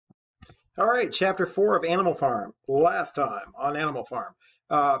All right, chapter 4 of Animal Farm. Last time on Animal Farm,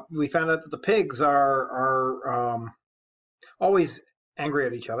 we found out that the pigs are always angry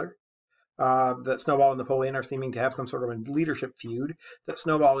at each other. That Snowball and Napoleon are seeming to have some sort of a leadership feud. That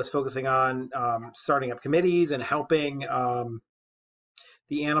Snowball is focusing on starting up committees and helping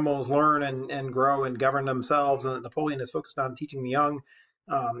the animals learn and grow and govern themselves, and that Napoleon is focused on teaching the young.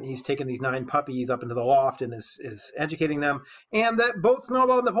 He's taken these 9 puppies up into the loft and is educating them, and that both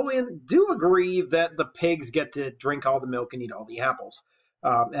Snowball and Napoleon do agree that the pigs get to drink all the milk and eat all the apples,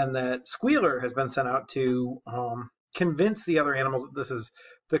 and that Squealer has been sent out to convince the other animals that this is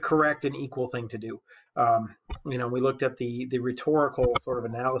the correct and equal thing to do. We looked at the rhetorical sort of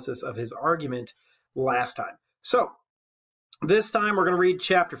analysis of his argument last time. So this time we're going to read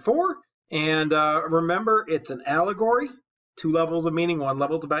chapter 4, and remember, it's an allegory. 2 levels of meaning. 1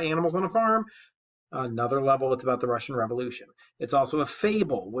 level is about animals on a farm. Another level, it's about the Russian Revolution. It's also a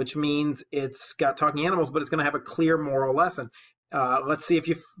fable, which means it's got talking animals, but it's going to have a clear moral lesson. Let's see if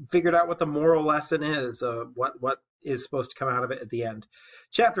you figured out what the moral lesson is, what is supposed to come out of it at the end.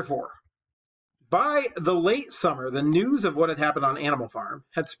 Chapter 4. By the late summer, the news of what had happened on Animal Farm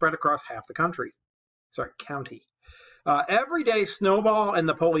had spread across half the county. Every day, Snowball and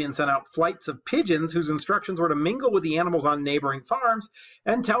Napoleon sent out flights of pigeons whose instructions were to mingle with the animals on neighboring farms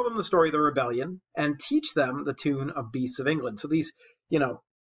and tell them the story of the rebellion and teach them the tune of Beasts of England. So these,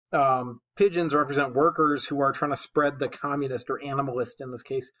 pigeons represent workers who are trying to spread the communist or animalist, in this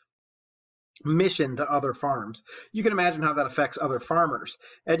case, mission to other farms. You can imagine how that affects other farmers.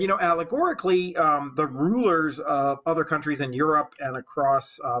 And, allegorically, the rulers of other countries in Europe and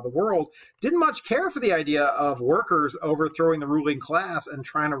across the world didn't much care for the idea of workers overthrowing the ruling class and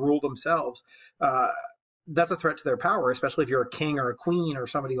trying to rule themselves. That's a threat to their power, especially if you're a king or a queen or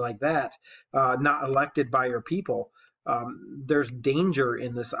somebody like that, not elected by your people. There's danger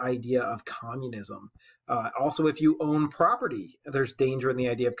in this idea of communism. Also, if you own property, there's danger in the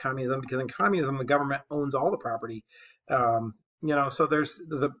idea of communism, because in communism, the government owns all the property. So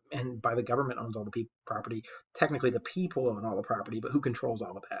and by the government owns all the property, technically the people own all the property, but who controls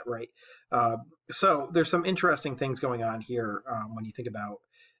all of that, right? So there's some interesting things going on here when you think about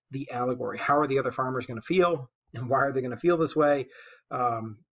the allegory. How are the other farmers going to feel, and why are they going to feel this way?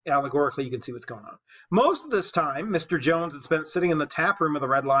 Allegorically, you can see what's going on. Most of this time, Mr. Jones had spent sitting in the tap room of the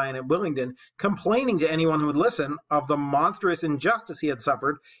Red Lion at Willingdon, complaining to anyone who would listen of the monstrous injustice he had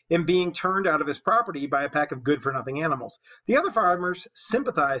suffered in being turned out of his property by a pack of good-for-nothing animals. The other farmers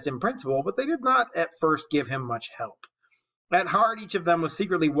sympathized in principle, but they did not at first give him much help. At heart, each of them was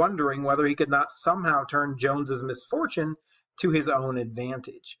secretly wondering whether he could not somehow turn Jones's misfortune to his own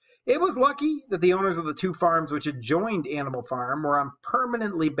advantage. It was lucky that the owners of the 2 farms which had joined Animal Farm were on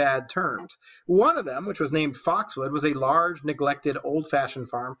permanently bad terms. One of them, which was named Foxwood, was a large, neglected, old-fashioned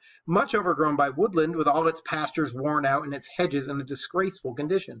farm, much overgrown by woodland, with all its pastures worn out and its hedges in a disgraceful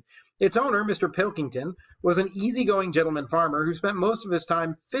condition. Its owner, Mr. Pilkington, was an easygoing gentleman farmer who spent most of his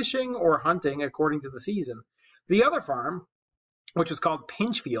time fishing or hunting according to the season. The other farm, which was called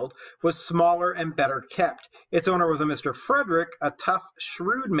Pinchfield, was smaller and better kept. Its owner was a Mr. Frederick, a tough,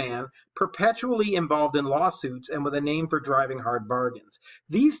 shrewd man, perpetually involved in lawsuits and with a name for driving hard bargains.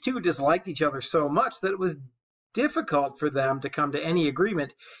 These 2 disliked each other so much that it was difficult for them to come to any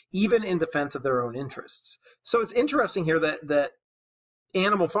agreement, even in defense of their own interests. So it's interesting here that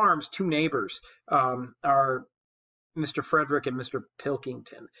Animal Farm's 2 neighbors are Mr. Frederick and Mr.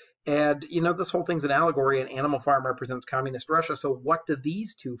 Pilkington. And, this whole thing's an allegory, and Animal Farm represents communist Russia. So what do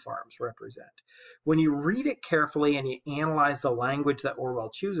these 2 farms represent? When you read it carefully and you analyze the language that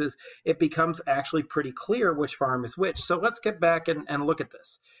Orwell chooses, it becomes actually pretty clear which farm is which. So let's get back and look at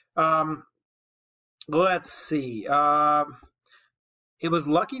this. Let's see. It was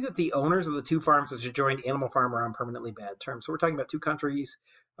lucky that the owners of the 2 farms that had joined Animal Farm were on permanently bad terms. So we're talking about 2 countries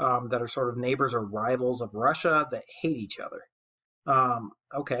that are sort of neighbors or rivals of Russia that hate each other.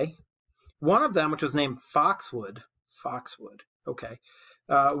 Okay. One of them, which was named Foxwood, was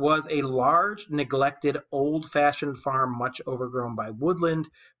a large, neglected, old-fashioned farm much overgrown by woodland,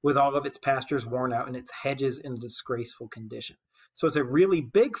 with all of its pastures worn out and its hedges in a disgraceful condition. So it's a really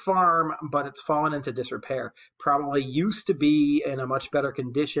big farm, but it's fallen into disrepair. Probably used to be in a much better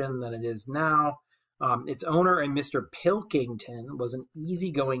condition than it is now. Its owner, and Mr. Pilkington, was an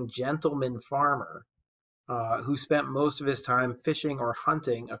easygoing gentleman farmer who spent most of his time fishing or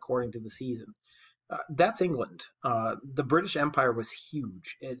hunting according to the season. That's England. The British Empire was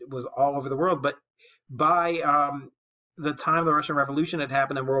huge. It was all over the world. But by the time the Russian Revolution had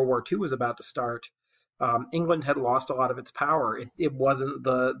happened and World War II was about to start, England had lost a lot of its power. It wasn't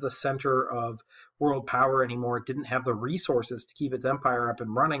the center of world power anymore. It didn't have the resources to keep its empire up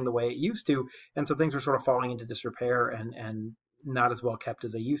and running the way it used to, and so things were sort of falling into disrepair and not as well kept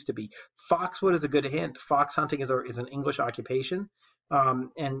as they used to be. Foxwood is a good hint. Fox hunting is an English occupation,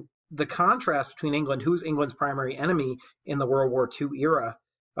 and the contrast between England, who's England's primary enemy in the World War II era,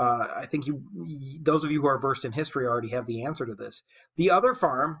 I think those of you who are versed in history already have the answer to this. The other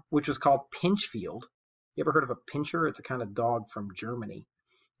farm, which was called Pinchfield, you ever heard of a pincher? It's a kind of dog from Germany.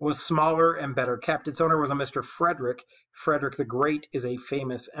 Was smaller and better kept. Its owner was a Mr. Frederick. Frederick the Great is a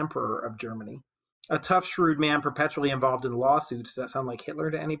famous emperor of Germany. A tough, shrewd man perpetually involved in lawsuits. Does that sound like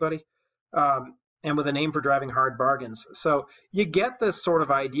Hitler to anybody? And with a name for driving hard bargains. So you get this sort of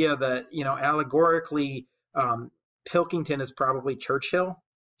idea that, allegorically, Pilkington is probably Churchill,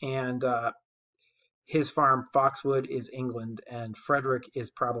 and his farm, Foxwood, is England, and Frederick is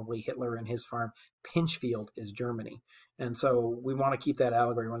probably Hitler, and his farm, Pinchfield, is Germany. And so we want to keep that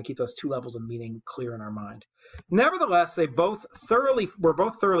allegory. We want to keep those two levels of meaning clear in our mind. Nevertheless, were both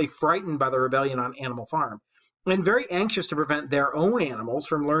thoroughly frightened by the rebellion on Animal Farm, and very anxious to prevent their own animals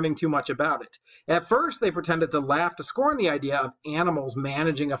from learning too much about it. At first, they pretended to laugh to scorn the idea of animals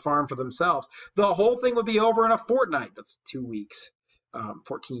managing a farm for themselves. The whole thing would be over in a fortnight. That's 2 weeks,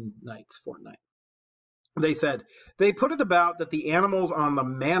 14 nights, fortnight. They said, they put it about that the animals on the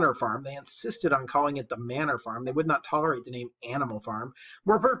manor farm, they insisted on calling it the manor farm, they would not tolerate the name Animal Farm,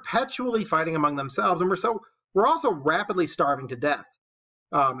 were perpetually fighting among themselves and were also rapidly starving to death.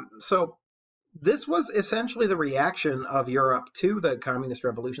 So this was essentially the reaction of Europe to the communist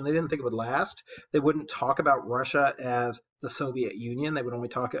revolution. They didn't think it would last. They wouldn't talk about Russia as the Soviet Union. They would only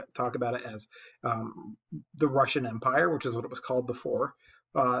talk about it as the Russian Empire, which is what it was called before.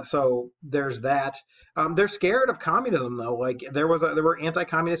 So there's that. They're scared of communism, though. Like there were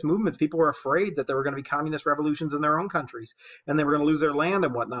anti-communist movements. People were afraid that there were going to be communist revolutions in their own countries, and they were going to lose their land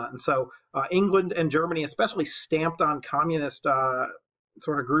and whatnot. And so England and Germany, especially, stamped on communist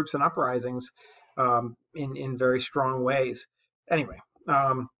sort of groups and uprisings in very strong ways. Anyway.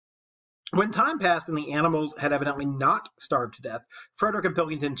 When time passed and the animals had evidently not starved to death, Frederick and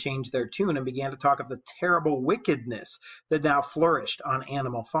Pilkington changed their tune and began to talk of the terrible wickedness that now flourished on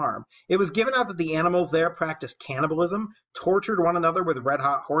Animal Farm. It was given out that the animals there practiced cannibalism, tortured one another with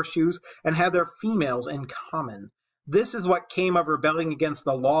red-hot horseshoes, and had their females in common. This is what came of rebelling against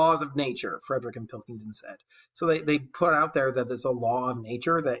the laws of nature, Frederick and Pilkington said. So they put out there that it's a law of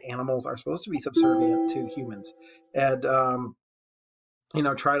nature that animals are supposed to be subservient to humans. And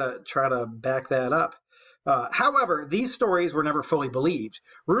try to back that up. However, these stories were never fully believed.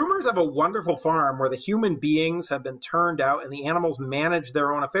 Rumors of a wonderful farm where the human beings have been turned out and the animals manage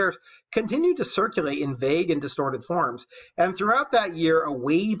their own affairs continued to circulate in vague and distorted forms. And throughout that year, a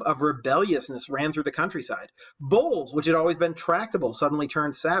wave of rebelliousness ran through the countryside. Bulls, which had always been tractable, suddenly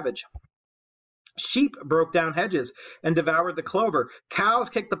turned savage. Sheep broke down hedges and devoured the clover. Cows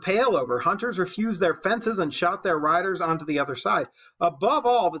kicked the pail over. Hunters refused their fences and shot their riders onto the other side. Above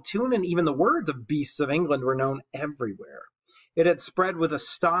all, the tune and even the words of Beasts of England were known everywhere. It had spread with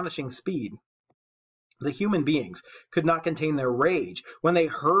astonishing speed. The human beings could not contain their rage when they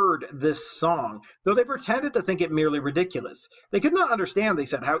heard this song, though they pretended to think it merely ridiculous. They could not understand, they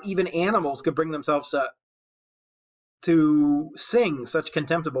said, how even animals could bring themselves to sing such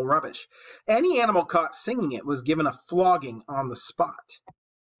contemptible rubbish. Any animal caught singing it was given a flogging on the spot.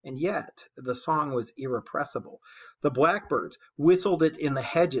 And yet, the song was irrepressible. The blackbirds whistled it in the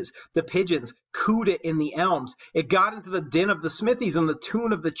hedges. The pigeons cooed it in the elms. It got into the din of the smithies and the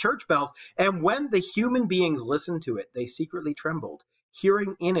tune of the church bells. And when the human beings listened to it, they secretly trembled,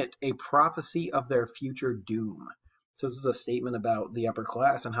 hearing in it a prophecy of their future doom. So this is a statement about the upper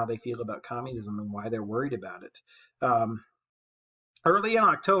class and how they feel about communism and why they're worried about it. Early in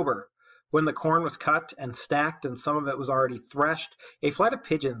October, when the corn was cut and stacked and some of it was already threshed, a flight of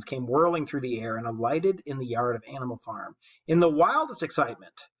pigeons came whirling through the air and alighted in the yard of Animal Farm. In the wildest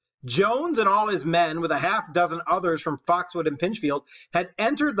excitement, Jones and all his men, with a half-dozen others from Foxwood and Pinchfield, had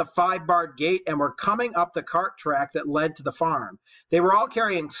entered the 5-barred gate and were coming up the cart track that led to the farm. They were all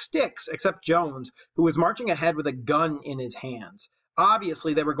carrying sticks, except Jones, who was marching ahead with a gun in his hands.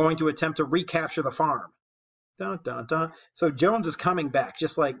 Obviously, they were going to attempt to recapture the farm. Dun, dun, dun. So Jones is coming back,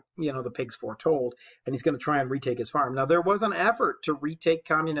 just like, the pigs foretold, and he's going to try and retake his farm. Now, there was an effort to retake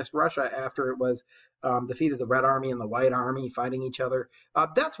communist Russia after it was defeated, the Red Army and the White Army fighting each other.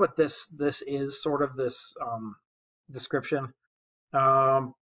 That's what this is, sort of this description.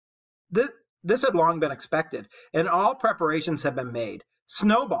 This had long been expected, and all preparations had been made.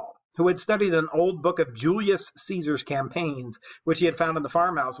 Snowball, who had studied an old book of Julius Caesar's campaigns, which he had found in the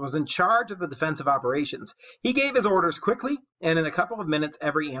farmhouse, was in charge of the defensive operations. He gave his orders quickly, and in a couple of minutes,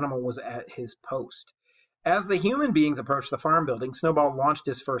 every animal was at his post. As the human beings approached the farm building, Snowball launched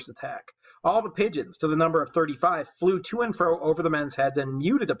his first attack. All the pigeons, to the number of 35, flew to and fro over the men's heads and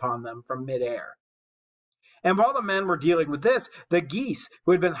muted upon them from midair. And while the men were dealing with this, the geese,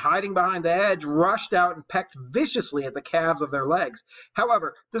 who had been hiding behind the hedge, rushed out and pecked viciously at the calves of their legs.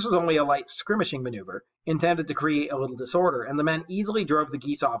 However, this was only a light skirmishing maneuver, intended to create a little disorder, and the men easily drove the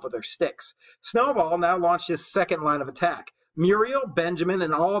geese off with their sticks. Snowball now launched his second line of attack. Muriel, Benjamin,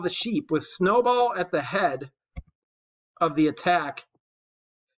 and all the sheep, with Snowball at the head of the attack,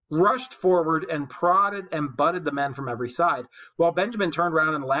 rushed forward and prodded and butted the men from every side, while Benjamin turned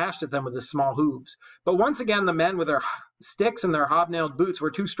around and lashed at them with his small hooves. But once again, the men with their sticks and their hobnailed boots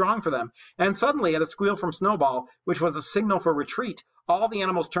were too strong for them, and suddenly, at a squeal from Snowball, which was a signal for retreat, all the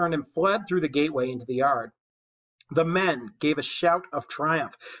animals turned and fled through the gateway into the yard. The men gave a shout of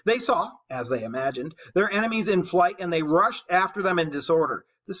triumph. They saw, as they imagined, their enemies in flight, and they rushed after them in disorder.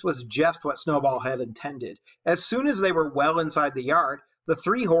 This was just what Snowball had intended. As soon as they were well inside the yard, the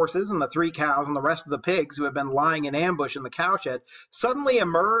 3 horses and the 3 cows and the rest of the pigs who had been lying in ambush in the cowshed suddenly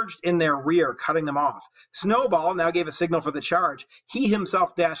emerged in their rear, cutting them off. Snowball now gave a signal for the charge. He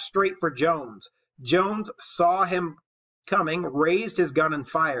himself dashed straight for Jones. Jones saw him coming, raised his gun and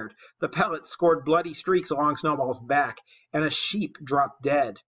fired. The pellets scored bloody streaks along Snowball's back, and a sheep dropped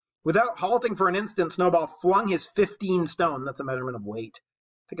dead. Without halting for an instant, Snowball flung his 15 stone, that's a measurement of weight.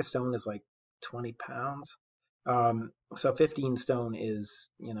 I think a stone is like 20 pounds. So 15 stone is,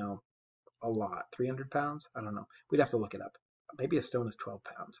 a lot. 300 pounds? I don't know. We'd have to look it up. Maybe a stone is 12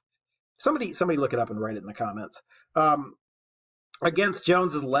 pounds. Somebody look it up and write it in the comments. Against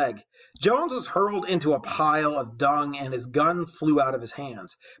Jones's leg. Jones was hurled into a pile of dung and his gun flew out of his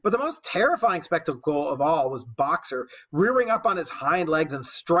hands. But the most terrifying spectacle of all was Boxer rearing up on his hind legs and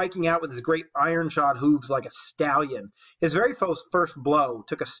striking out with his great iron-shod hooves like a stallion. His very first blow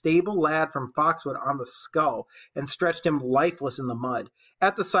took a stable lad from Foxwood on the skull and stretched him lifeless in the mud.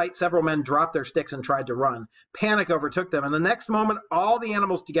 At the sight, several men dropped their sticks and tried to run. Panic overtook them, and the next moment all the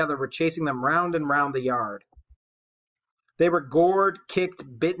animals together were chasing them round and round the yard. They were gored,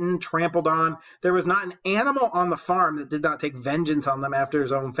 kicked, bitten, trampled on. There was not an animal on the farm that did not take vengeance on them after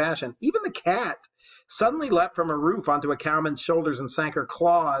his own fashion. Even the cat suddenly leapt from a roof onto a cowman's shoulders and sank her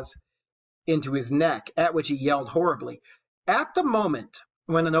claws into his neck, at which he yelled horribly. At the moment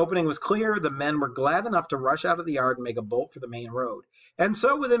when an opening was clear, the men were glad enough to rush out of the yard and make a bolt for the main road. And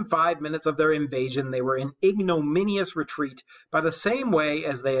so within 5 minutes of their invasion, they were in ignominious retreat by the same way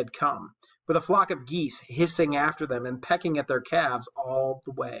as they had come, with a flock of geese hissing after them and pecking at their calves all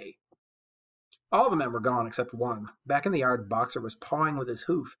the way. All the men were gone except one. Back in the yard, Boxer was pawing with his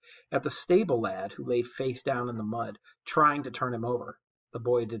hoof at the stable lad who lay face down in the mud, trying to turn him over. The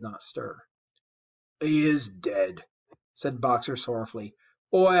boy did not stir. "He is dead," said Boxer sorrowfully.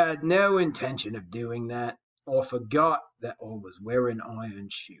 "I had no intention of doing that. I forgot that I was wearing iron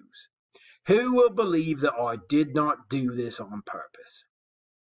shoes. Who will believe that I did not do this on purpose?"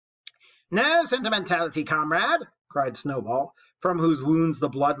 "No sentimentality, comrade," cried Snowball, from whose wounds the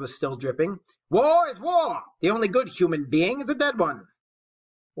blood was still dripping. "War is war. The only good human being is a dead one."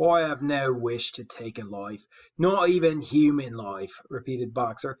 "I have no wish to take a life, not even human life," repeated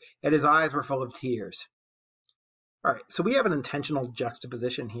Boxer, and his eyes were full of tears. All right, so we have an intentional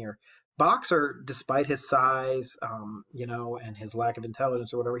juxtaposition here. Boxer, despite his size, and his lack of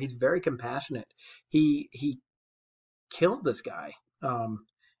intelligence or whatever, he's very compassionate. He killed this guy.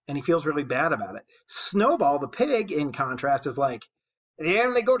 And he feels really bad about it. Snowball, the pig, in contrast, is like, the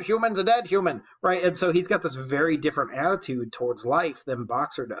only good human's a dead human, right? And so he's got this very different attitude towards life than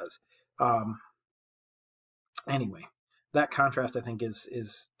Boxer does. Anyway, that contrast, I think,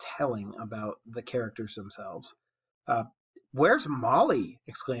 is telling about the characters themselves. "Where's Molly?"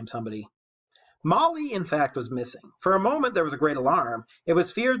 exclaimed somebody. Molly, in fact, was missing. For a moment, there was a great alarm. It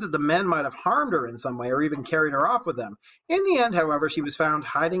was feared that the men might have harmed her in some way or even carried her off with them. In the end, however, she was found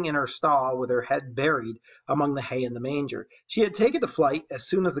hiding in her stall with her head buried among the hay in the manger. She had taken to flight as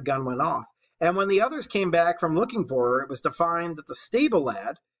soon as the gun went off, and when the others came back from looking for her, it was to find that the stable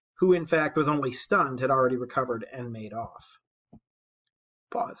lad, who in fact was only stunned, had already recovered and made off.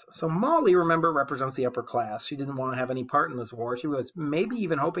 Pause. So Molly, remember, represents the upper class. She didn't want to have any part in this war. She was maybe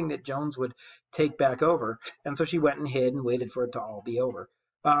even hoping that Jones would take back over. And so she went and hid and waited for it to all be over.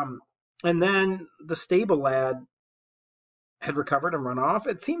 And then the stable lad had recovered and run off.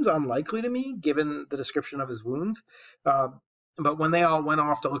 It seems unlikely to me, given the description of his wounds. But when they all went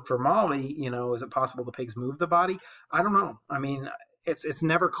off to look for Molly, is it possible the pigs moved the body? I don't know. I mean, it's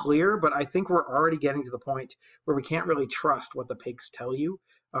never clear, but I think we're already getting to the point where we can't really trust what the pigs tell you.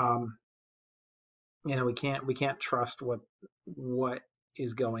 We can't trust what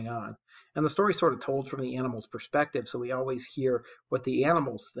is going on. And the story's sort of told from the animal's perspective, so we always hear what the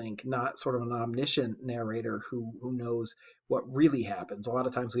animals think, not sort of an omniscient narrator who knows what really happens. A lot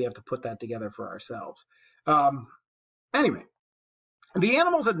of times we have to put that together for ourselves. Anyway, the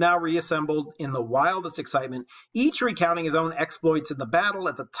animals had now reassembled in the wildest excitement, each recounting his own exploits in the battle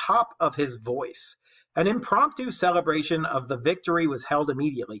at the top of his voice. An impromptu celebration of the victory was held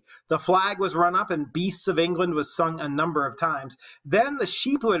immediately. The flag was run up and Beasts of England was sung a number of times. Then the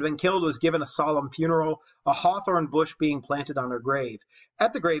sheep who had been killed was given a solemn funeral, a hawthorn bush being planted on her grave.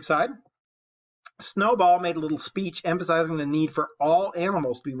 At the graveside, Snowball made a little speech emphasizing the need for all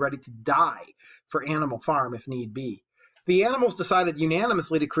animals to be ready to die for Animal Farm if need be. The animals decided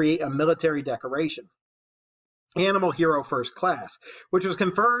unanimously to create a military decoration, Animal Hero First Class, which was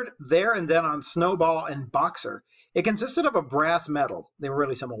conferred there and then on Snowball and Boxer. It consisted of a brass medal, they were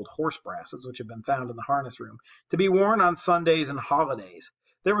really some old horse brasses which had been found in the harness room, to be worn on Sundays and holidays.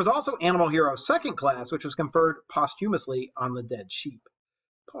 There was also Animal Hero Second Class, which was conferred posthumously on the dead sheep.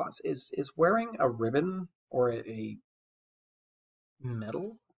 Pause. Is wearing a ribbon or a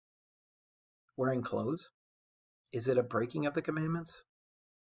medal? Wearing clothes? Is it a breaking of the commandments?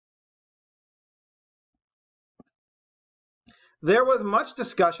 There was much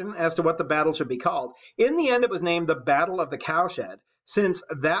discussion as to what the battle should be called. In the end, it was named the Battle of the Cowshed, since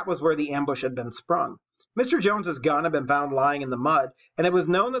that was where the ambush had been sprung. Mr. Jones's gun had been found lying in the mud, and it was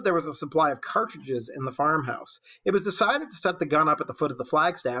known that there was a supply of cartridges in the farmhouse. It was decided to set the gun up at the foot of the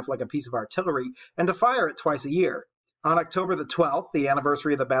flagstaff like a piece of artillery, and to fire it twice a year. On October the 12th, the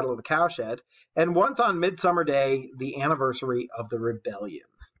anniversary of the Battle of the Cowshed, and once on Midsummer Day, the anniversary of the rebellion.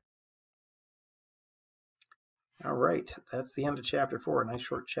 All right, that's the end of chapter 4. A nice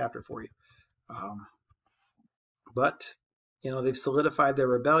short chapter for you. But, they've solidified their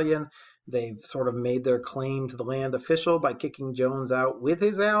rebellion. They've sort of made their claim to the land official by kicking Jones out with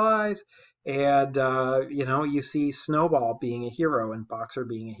his allies. And, you see Snowball being a hero and Boxer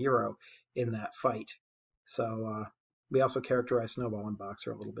being a hero in that fight. So we also characterize Snowball and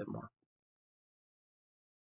Boxer a little bit more.